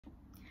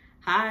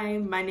Hi,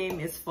 my name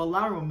is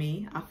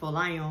Folaromi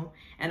Afolayan,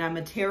 and I'm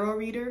a tarot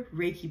reader,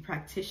 Reiki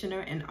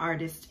practitioner, and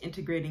artist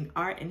integrating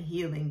art and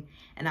healing.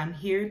 And I'm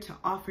here to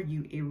offer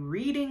you a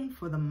reading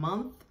for the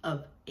month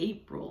of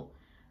April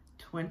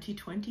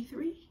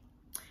 2023.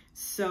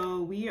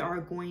 So we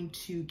are going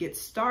to get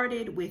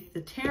started with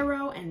the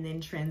tarot and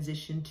then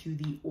transition to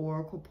the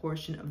oracle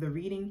portion of the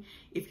reading.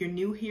 If you're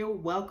new here,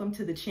 welcome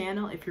to the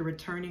channel. If you're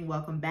returning,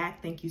 welcome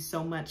back. Thank you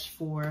so much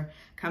for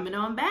coming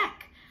on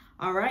back.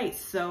 All right,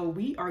 so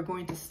we are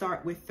going to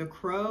start with the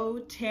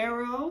Crow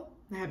Tarot.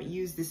 I haven't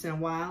used this in a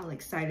while. I'm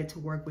excited to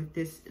work with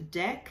this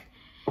deck.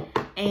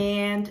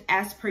 And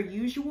as per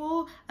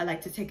usual, I like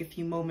to take a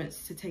few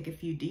moments to take a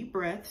few deep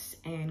breaths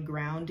and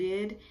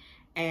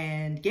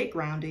get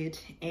grounded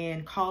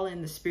and call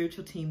in the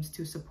spiritual teams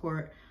to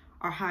support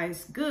our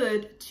highest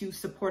good to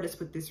support us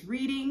with this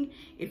reading.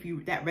 If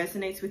that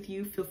resonates with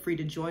you, feel free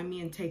to join me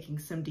in taking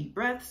some deep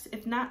breaths.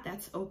 If not,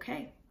 that's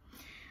okay.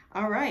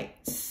 All right,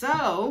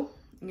 so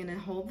I'm gonna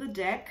hold the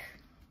deck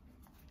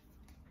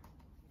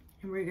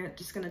and we're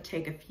just gonna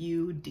take a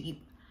few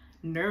deep,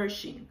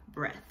 nourishing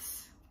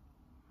breaths.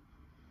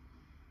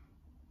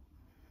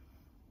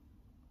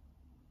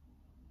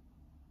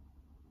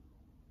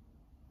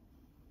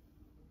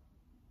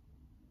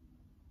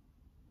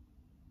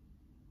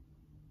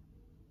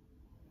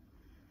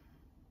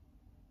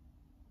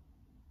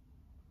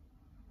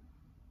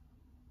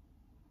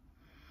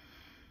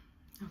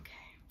 Okay.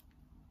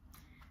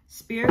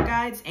 Spirit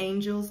guides,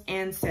 angels,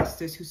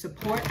 ancestors who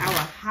support our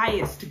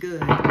highest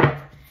good,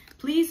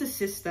 please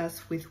assist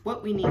us with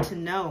what we need to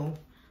know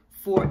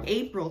for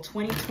April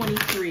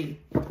 2023.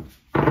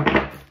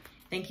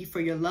 Thank you for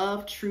your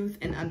love, truth,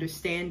 and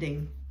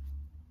understanding.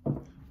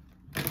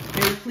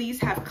 May we please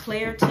have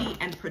clarity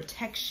and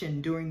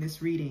protection during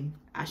this reading.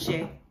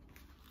 Ashe.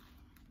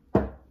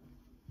 What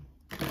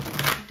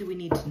do we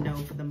need to know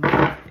for the month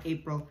of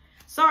April?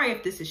 Sorry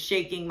if this is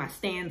shaking. My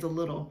stand's a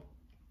little...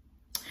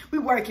 We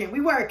working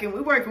with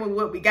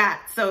what we got.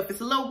 So if it's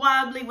a little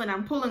wobbly when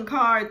I'm pulling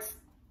cards,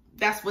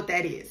 that's what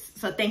that is.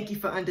 So thank you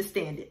for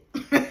understanding.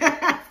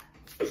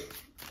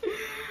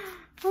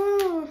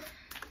 Oh,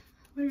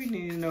 what do we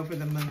need to know for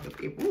the month of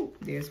April? Ooh,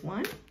 there's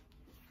one.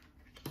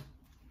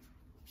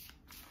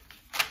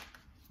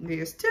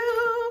 There's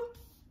two.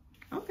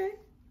 Okay.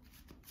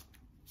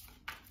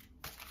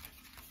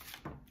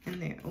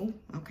 And there, oh,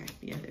 okay.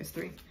 Yeah, there's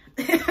three.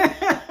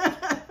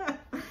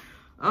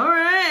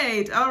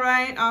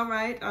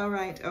 All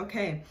right.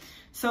 Okay.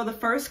 So the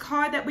first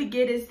card that we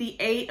get is the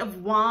Eight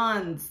of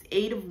Wands.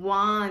 Eight of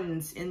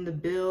Wands in the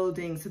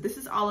building. So this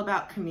is all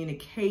about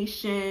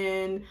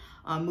communication,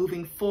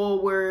 moving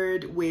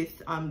forward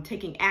with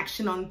taking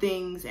action on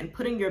things and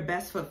putting your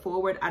best foot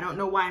forward. I don't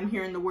know why I'm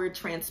hearing the word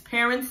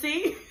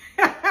transparency.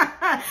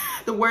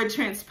 The word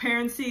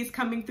transparency is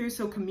coming through.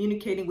 So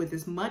communicating with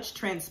as much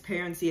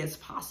transparency as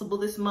possible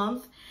this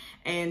month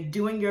and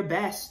doing your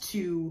best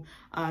to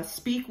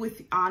speak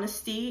with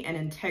honesty and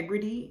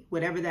integrity,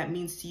 whatever that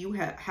means to you,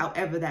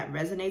 however that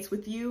resonates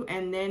with you.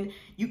 And then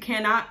you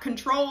cannot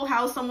control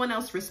how someone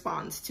else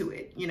responds to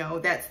it. You know,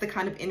 that's the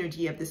kind of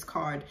energy of this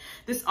card.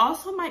 This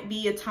also might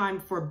be a time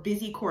for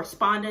busy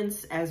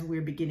correspondence as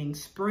we're beginning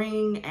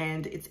spring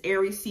and it's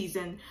Aries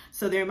season.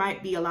 So there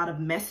might be a lot of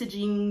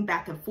messaging,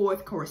 back and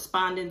forth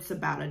correspondence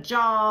about a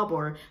job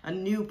or a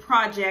new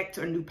project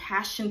or new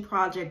passion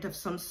project of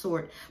some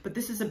sort. But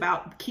this is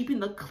about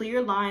keeping the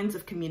clear lines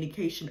of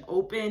communication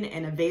open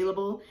and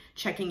available,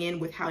 checking in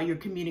with how you're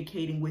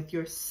communicating with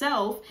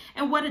yourself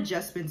and what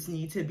adjustments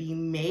need to be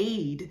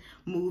made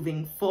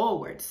moving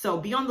forward. So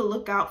be on the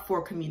lookout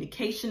for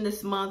communication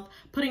this month,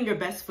 putting your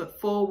best foot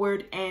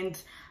forward and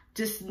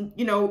just,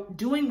 you know,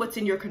 doing what's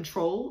in your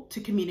control to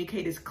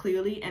communicate as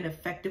clearly and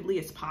effectively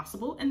as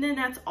possible. And then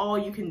that's all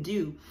you can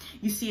do.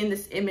 You see in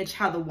this image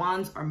how the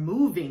wands are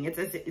moving. It's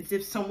as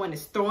if someone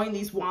is throwing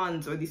these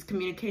wands or this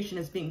communication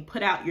is being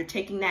put out. You're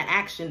taking that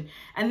action.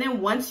 And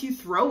then once you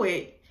throw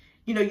it,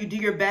 you know, you do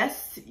your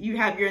best, you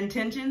have your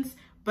intentions,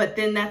 but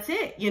then that's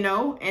it, you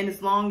know, and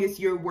as long as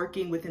you're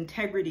working with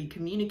integrity,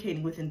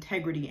 communicating with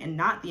integrity and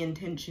not the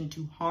intention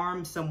to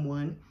harm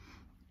someone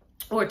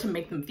or to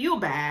make them feel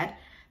bad,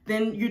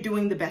 then you're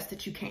doing the best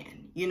that you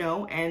can, you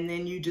know, and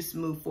then you just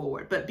move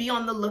forward. But be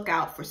on the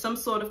lookout for some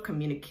sort of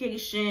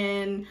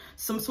communication,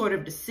 some sort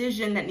of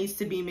decision that needs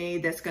to be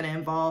made that's going to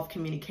involve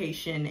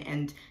communication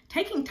and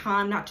taking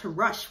time not to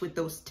rush with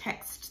those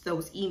texts,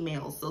 those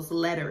emails, those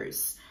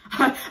letters.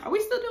 Are we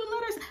still doing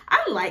letters?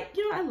 I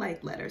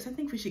like letters. I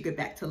think we should get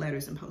back to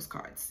letters and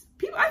postcards.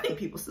 I think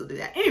people still do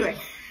that. Anyway,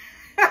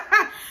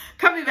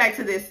 coming back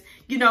to this,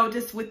 you know,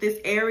 just with this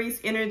Aries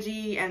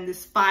energy and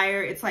this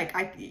fire, it's like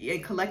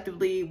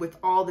collectively with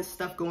all this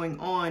stuff going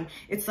on,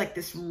 it's like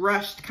this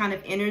rushed kind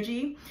of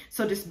energy.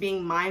 So just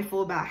being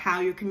mindful about how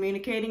you're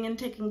communicating and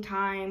taking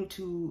time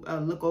to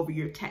look over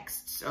your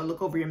texts or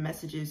look over your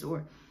messages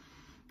or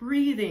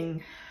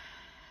breathing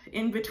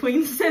in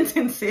between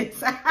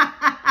sentences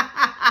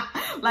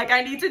like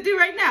I need to do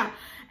right now.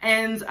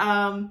 And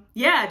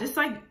yeah,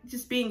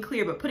 just being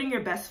clear, but putting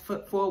your best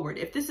foot forward.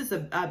 If this is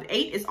 8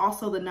 is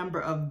also the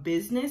number of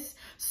business.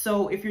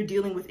 So if you're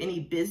dealing with any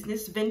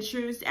business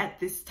ventures at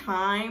this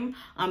time,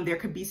 there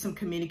could be some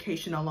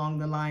communication along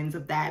the lines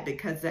of that,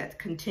 because that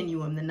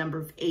continuum, the number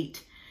of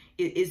 8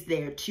 is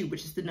there too,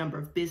 which is the number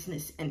of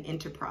business and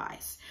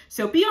enterprise.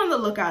 So be on the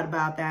lookout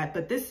about that.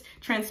 But this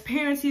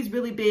transparency is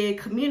really big,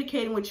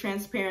 communicating with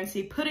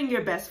transparency, putting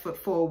your best foot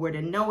forward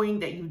and knowing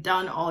that you've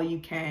done all you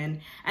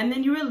can. And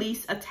then you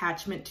release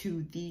attachment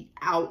to the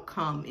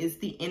outcome is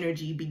the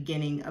energy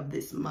beginning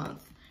this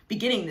month.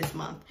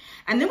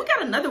 And then we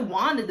got another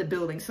wand in the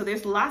building. So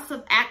there's lots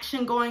of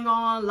action going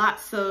on,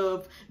 lots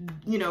of,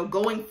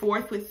 going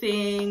forth with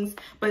things.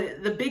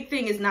 But the big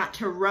thing is not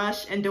to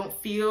rush, and don't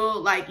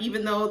feel like,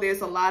 even though there's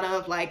a lot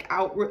of like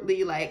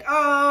outwardly like,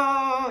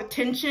 oh,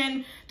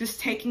 tension, just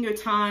taking your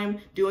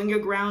time, doing your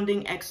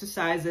grounding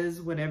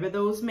exercises, whatever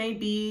those may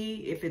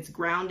be. If it's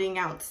grounding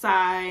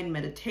outside,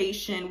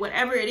 meditation,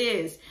 whatever it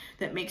is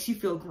that makes you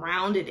feel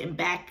grounded and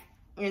back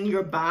in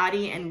your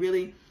body and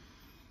really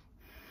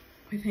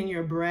within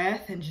your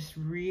breath, and just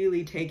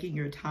really taking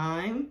your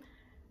time.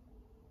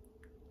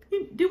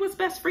 Do what's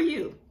best for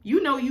you.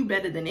 You know you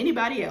better than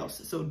anybody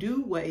else. So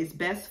do what is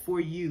best for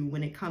you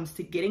when it comes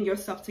to getting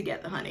yourself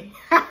together, honey.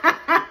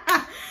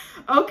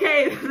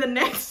 Okay, the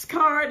next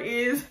card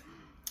is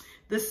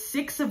the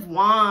 6 of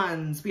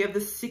Wands. We have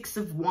the 6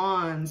 of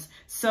Wands.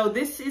 So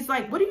this is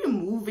like, what are you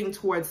moving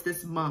towards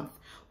this month?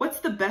 What's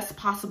the best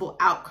possible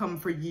outcome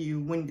for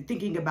you when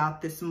thinking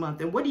about this month?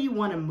 And what do you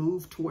want to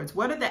move towards?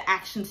 What are the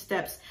action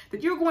steps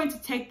that you're going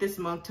to take this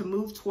month to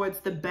move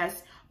towards the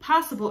best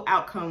possible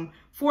outcome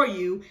for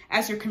you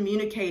as you're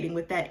communicating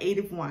with that 8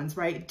 of Wands,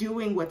 right?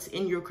 Doing what's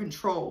in your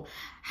control.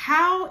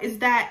 How is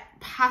that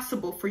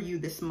possible for you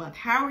this month?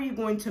 How are you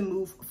going to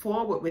move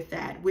forward with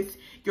that, with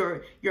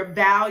your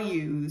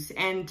values,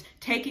 and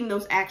taking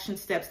those action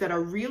steps that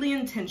are really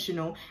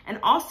intentional? And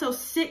also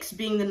 6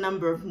 being the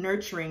number of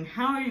nurturing.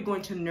 How are you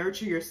going to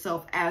nurture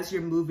yourself as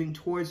you're moving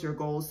towards your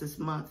goals this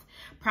month?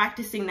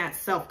 Practicing that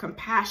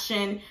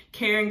self-compassion,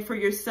 caring for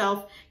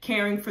yourself,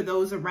 caring for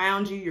those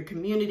around you, your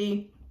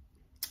community.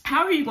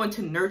 How are you going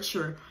to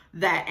nurture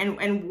that?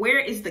 And where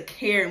is the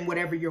care in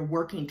whatever you're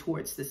working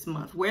towards this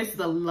month? Where's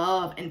the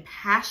love and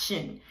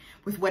passion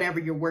with whatever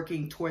you're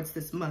working towards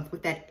this month?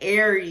 With that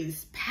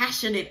Aries,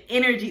 passionate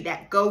energy,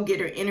 that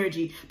go-getter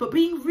energy, but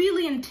being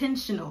really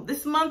intentional.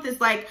 This month is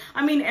like,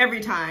 I mean,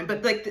 every time,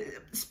 but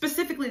like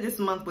specifically this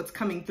month, what's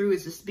coming through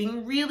is just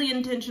being really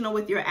intentional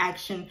with your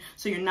action.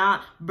 So you're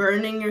not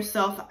burning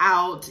yourself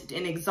out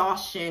in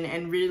exhaustion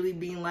and really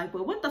being like,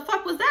 well, what the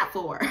fuck was that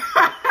for?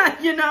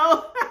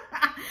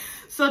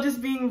 So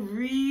just being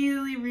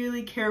really,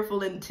 really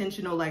careful and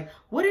intentional, like,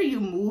 what are you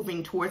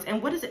moving towards?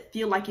 And what does it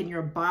feel like in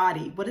your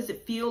body? What does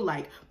it feel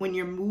like when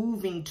you're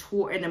moving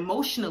toward, and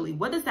emotionally,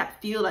 what does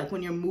that feel like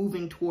when you're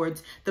moving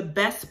towards the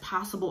best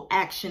possible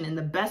action and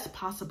the best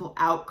possible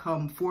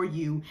outcome for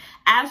you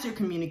as you're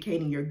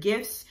communicating your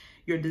gifts,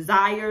 your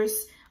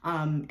desires,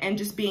 and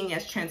just being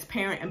as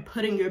transparent and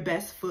putting your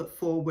best foot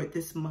forward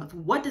this month?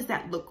 What does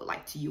that look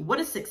like to you? What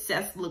does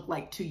success look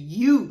like to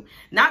you?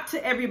 Not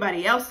to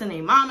everybody else and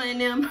their mama and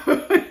them,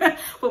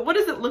 but what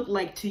does it look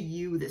like to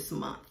you this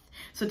month?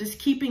 So just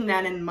keeping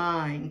that in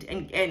mind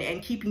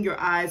and keeping your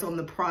eyes on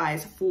the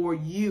prize for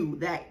you,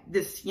 that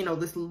this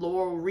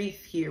laurel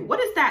wreath here.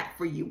 What is that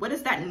for you? What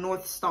is that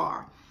North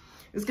Star?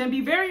 It's going to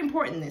be very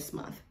important this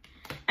month.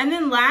 And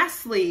then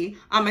lastly,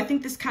 I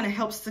think this kind of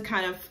helps to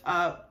kind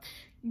of,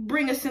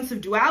 bring a sense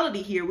of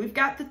duality here. We've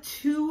got the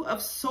 2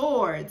 of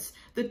Swords.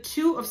 The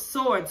 2 of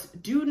Swords,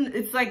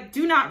 it's like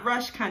do not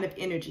rush kind of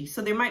energy.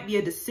 So there might be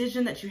a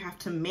decision that you have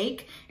to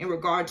make in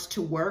regards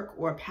to work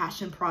or a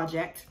passion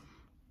project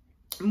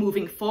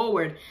moving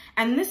forward.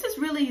 And this is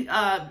really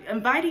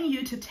inviting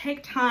you to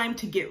take time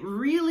to get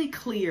really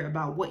clear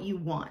about what you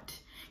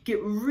want.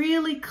 Get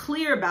really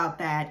clear about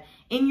that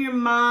in your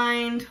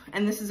mind.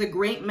 And this is a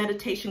great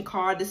meditation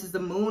card. This is the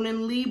Moon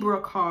and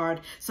Libra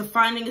card. So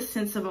finding a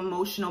sense of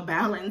emotional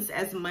balance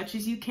as much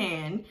as you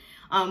can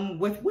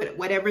with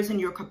whatever's in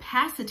your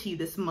capacity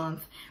this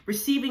month,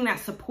 receiving that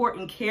support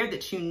and care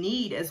that you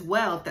need as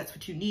well, if that's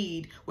what you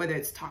need, whether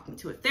it's talking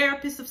to a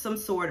therapist of some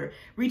sort or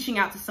reaching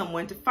out to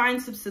someone to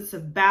find some sense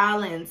of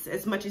balance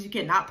as much as you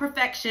can. Not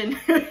perfection,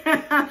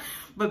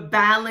 but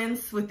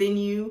balance within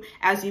you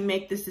as you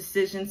make this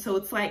decision. So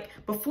it's like,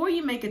 before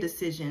you make a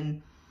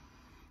decision,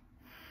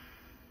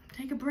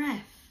 take a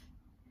breath.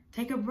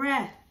 Take a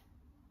breath.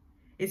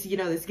 It's,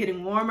 it's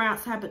getting warmer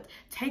outside, but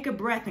take a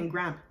breath and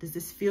ground. Does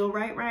this feel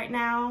right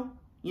now?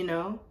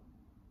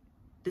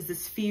 Does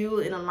this feel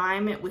in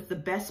alignment with the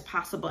best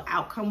possible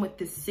outcome with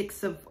this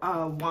 6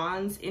 of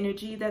Wands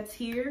energy that's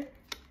here,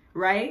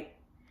 right?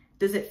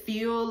 Does it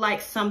feel like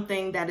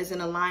something that is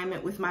in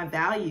alignment with my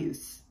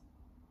values?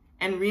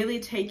 And really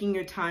taking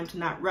your time to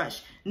not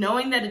rush,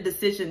 knowing that a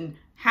decision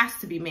has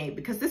to be made,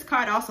 because this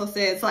card also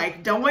says,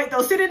 like, don't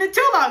sit in it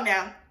too long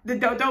now.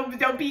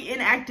 Don't be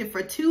inactive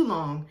for too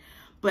long.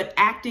 but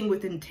acting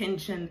with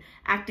intention,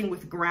 acting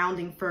with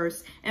grounding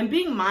first, and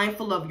being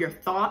mindful of your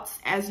thoughts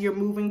as you're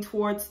moving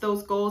towards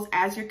those goals,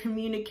 as you're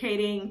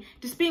communicating.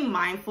 Just being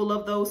mindful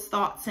of those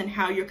thoughts and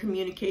how you're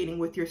communicating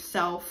with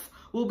yourself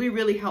will be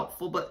really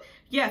helpful. But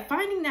yeah,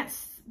 finding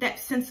that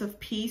sense of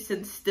peace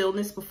and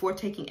stillness before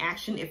taking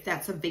action, if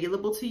that's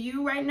available to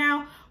you right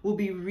now, will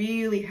be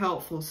really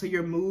helpful. So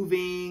you're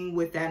moving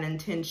with that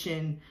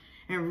intention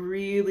and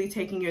really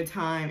taking your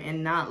time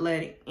and not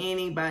letting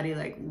anybody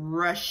like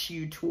rush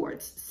you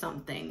towards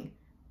something.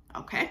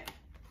 Okay.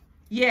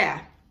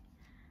 Yeah.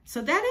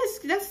 So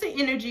that's the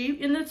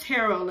energy in the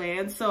tarot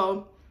land.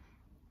 So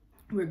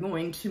we're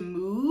going to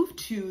move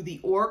to the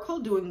Oracle,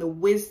 doing the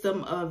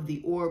Wisdom of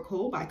the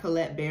Oracle by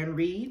Colette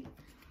Baron-Reid.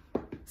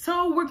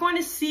 So we're going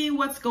to see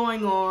what's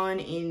going on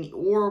in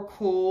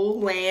Oracle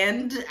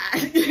land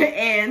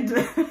and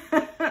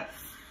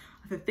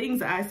the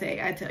things I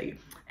say, I tell you.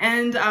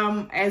 And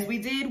as we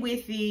did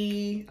with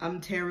the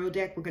tarot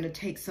deck, we're going to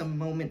take some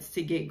moments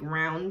to get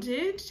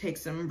grounded, take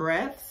some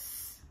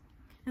breaths,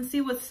 and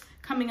see what's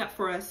coming up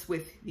for us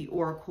with the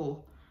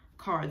Oracle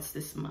cards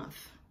this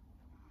month.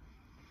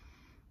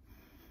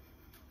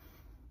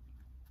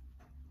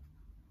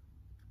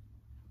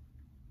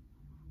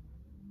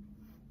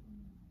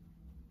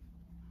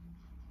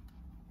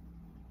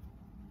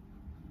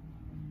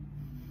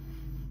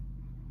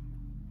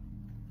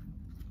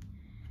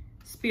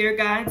 Spirit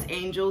guides,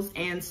 angels,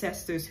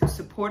 ancestors who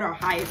support our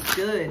highest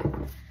good,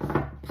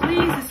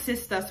 please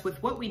assist us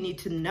with what we need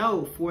to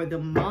know for the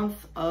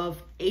month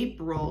of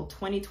April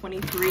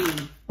 2023.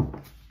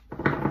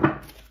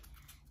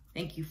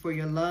 Thank you for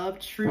your love,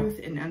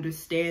 truth, and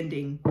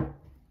understanding.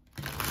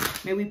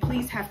 May we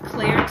please have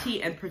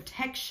clarity and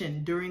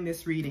protection during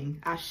this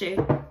reading. Ashe.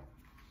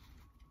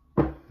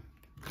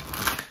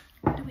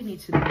 What do we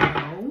need to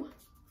know?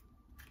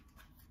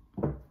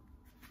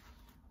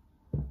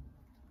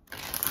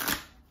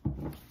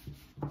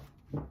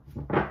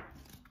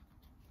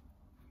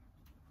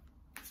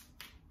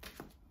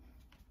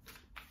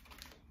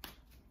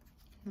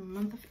 The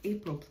month of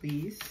April,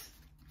 please.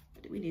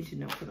 What do we need to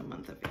know for the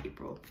month of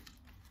April?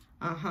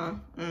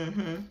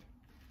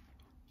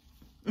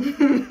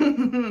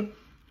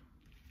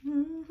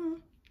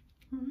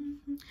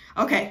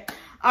 Okay.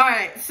 All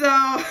right. So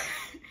the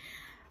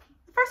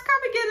first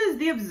card we get is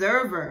the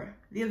Observer.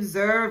 The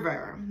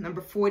Observer,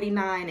 number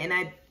 49. And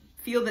I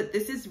feel that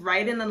this is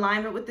right in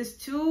alignment with this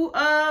Two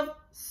of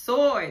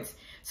Swords.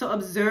 So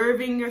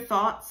observing your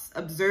thoughts,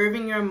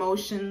 observing your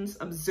emotions,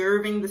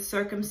 observing the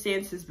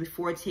circumstances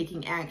before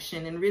taking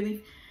action, and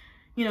really,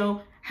 you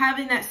know,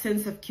 having that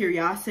sense of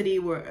curiosity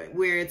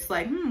where it's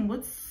like,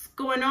 what's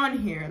going on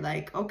here?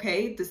 Like,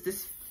 okay, does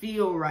this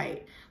feel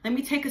right? Let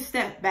me take a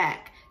step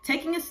back.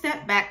 Taking a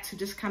step back to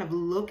just kind of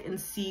look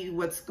and see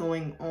what's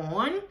going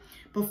on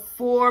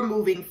before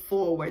moving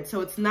forward.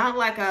 So it's not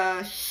like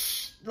a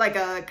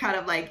kind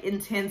of like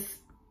intense,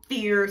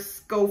 fierce,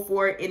 go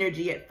for it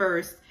energy at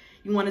first.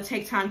 You want to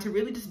take time to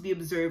really just be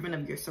observant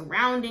of your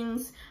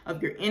surroundings,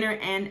 of your inner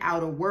and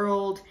outer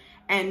world,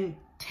 and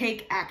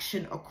take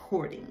action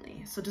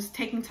accordingly. So just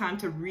taking time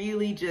to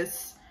really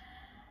just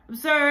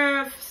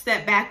observe,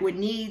 step back when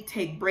need,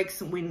 take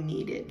breaks when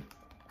needed.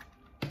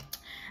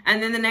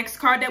 And then the next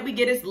card that we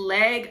get is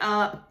leg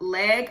up,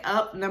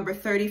 number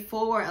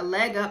 34, a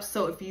leg up.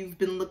 So if you've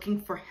been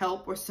looking for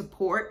help or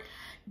support,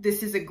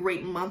 this is a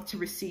great month to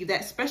receive that,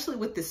 especially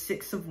with the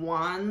Six of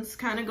Wands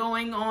kind of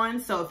going on.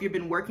 So if you've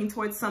been working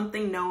towards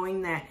something,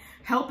 knowing that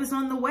help is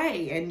on the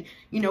way, and,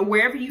 you know,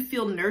 wherever you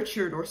feel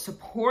nurtured or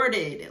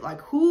supported, like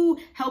who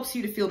helps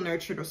you to feel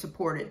nurtured or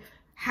supported?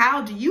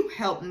 How do you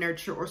help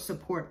nurture or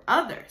support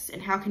others?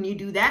 And how can you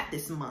do that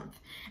this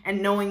month?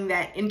 And knowing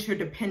that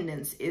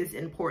interdependence is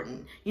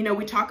important. You know,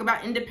 we talk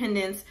about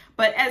independence,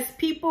 but as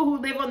people who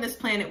live on this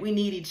planet, we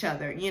need each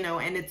other, you know,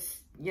 and it's,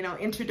 you know,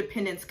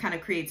 interdependence kind of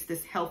creates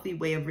this healthy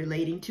way of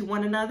relating to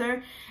one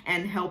another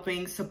and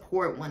helping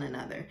support one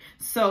another.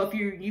 So if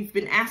you've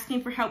been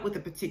asking for help with a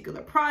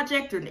particular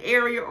project or an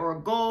area or a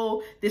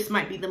goal, this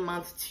might be the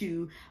month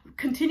to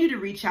continue to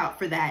reach out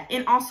for that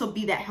and also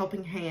be that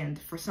helping hand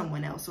for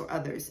someone else or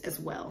others as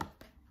well.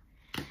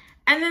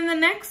 And then the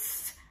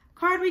next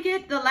card we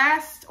get, the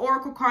last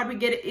oracle card we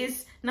get,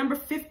 is number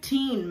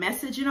 15,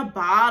 message in a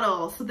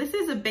bottle. So this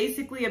is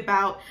basically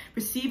about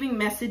receiving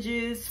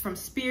messages from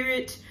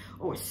spirit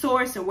or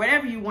source or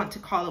whatever you want to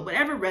call it,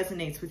 whatever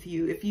resonates with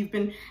you. If you've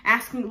been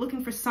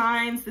looking for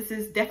signs, this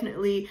is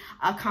definitely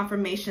a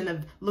confirmation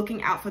of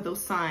looking out for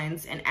those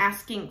signs and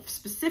asking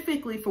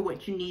specifically for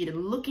what you need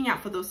and looking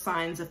out for those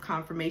signs of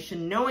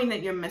confirmation, knowing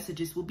that your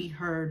messages will be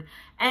heard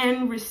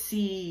and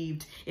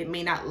received. It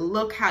may not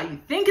look how you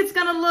think it's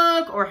gonna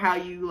look or how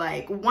you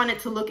like want it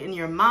to look in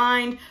your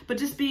mind, but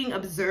just being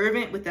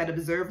observant with that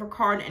observer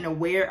card and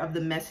aware of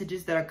the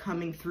messages that are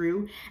coming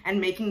through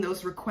and making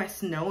those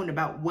requests known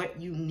about what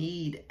you need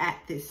at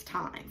this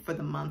time for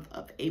the month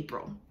of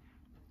April.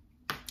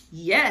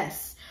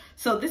 Yes.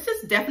 So this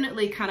is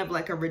definitely kind of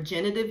like a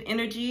regenerative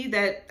energy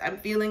that I'm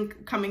feeling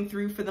coming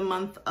through for the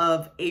month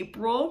of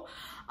April.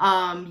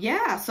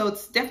 Yeah, so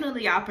it's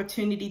definitely an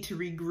opportunity to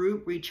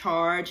regroup,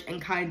 recharge,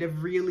 and kind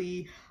of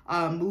really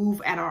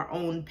move at our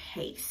own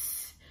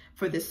pace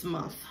for this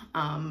month,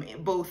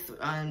 both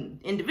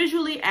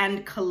individually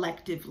and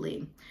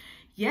collectively.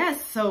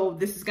 Yes, so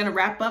this is going to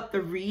wrap up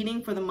the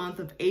reading for the month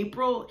of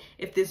April.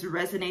 If this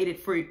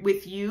resonated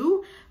with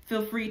you,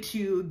 feel free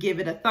to give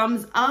it a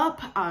thumbs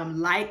up,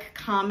 like,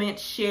 comment,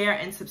 share,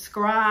 and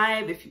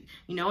subscribe. If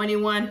you know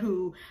anyone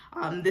who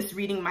this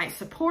reading might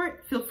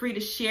support, feel free to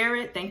share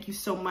it. Thank you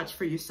so much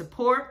for your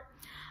support.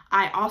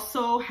 I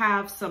also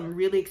have some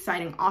really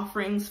exciting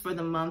offerings for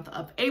the month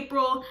of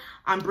April.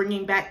 I'm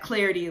bringing back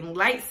Clarity and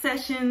Light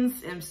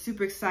sessions. I'm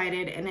super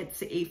excited, and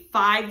it's a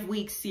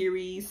 5-week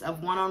series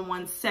of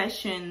one-on-one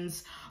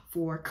sessions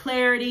for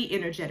clarity,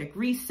 energetic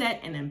reset,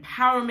 and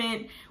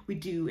empowerment. We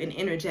do an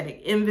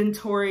energetic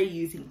inventory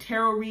using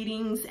tarot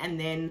readings, and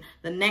then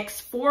the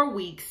next 4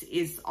 weeks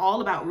is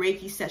all about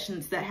Reiki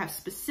sessions that have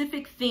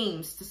specific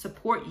themes to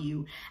support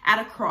you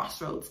at a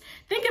crossroads.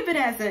 Think of it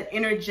as an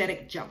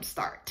energetic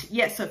jumpstart.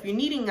 Yes, so if you're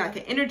needing like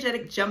an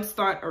energetic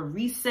jumpstart or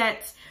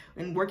reset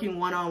and working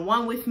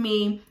one-on-one with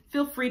me,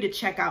 feel free to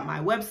check out my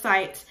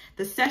website.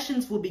 The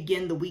sessions will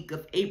begin the week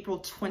of April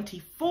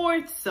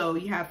 24th, so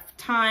you have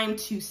time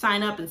to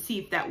sign up and see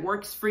if that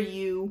works for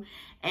you.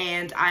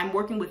 And I'm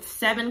working with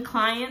 7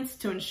 clients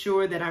to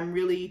ensure that I'm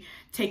really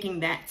taking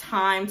that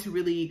time to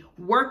really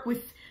work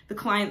with the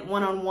client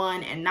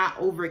one-on-one and not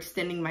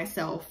overextending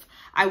myself.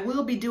 I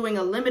will be doing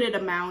a limited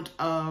amount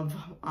of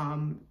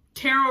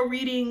tarot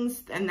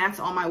readings, and that's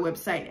on my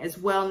website as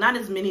well. Not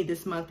as many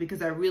this month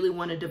because I really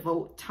want to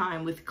devote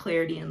time with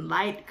Clarity and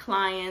Light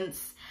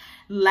clients.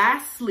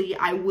 Lastly,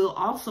 I will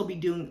also be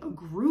doing a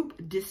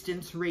group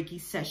distance Reiki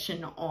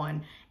session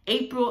on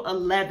April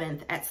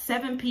 11th at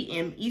 7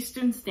 p.m.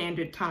 Eastern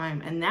Standard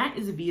Time, and that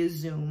is via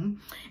Zoom.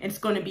 It's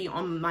going to be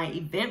on my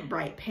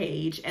Eventbrite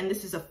page, and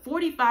this is a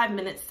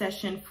 45-minute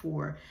session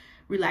for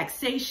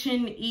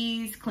relaxation,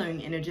 ease,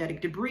 clearing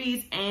energetic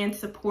debris, and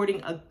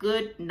supporting a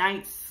good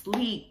night's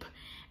sleep.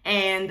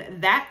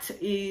 And that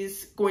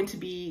is going to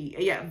be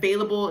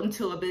available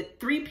until about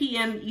 3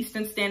 p.m.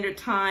 Eastern Standard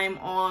Time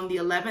on the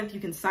 11th. You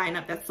can sign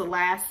up. That's the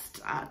last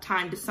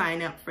time to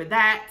sign up for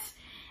that.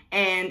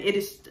 And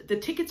the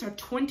tickets are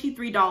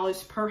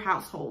 $23 per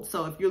household.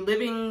 So if you're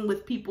living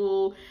with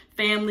people,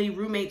 family,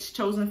 roommates,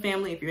 chosen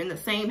family, if you're in the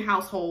same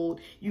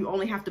household, you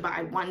only have to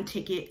buy 1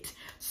 ticket.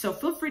 So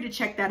feel free to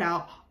check that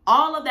out.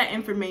 All of that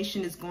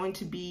information is going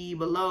to be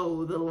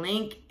below. The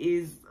link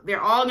is, they're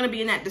all going to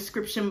be in that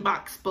description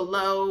box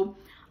below.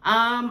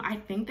 I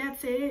think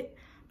that's it.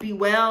 Be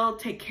well,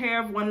 take care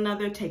of one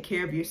another, take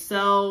care of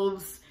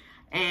yourselves,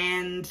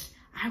 and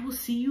I will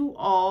see you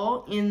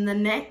all in the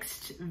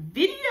next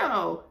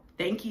video.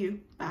 Thank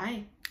you.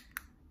 Bye.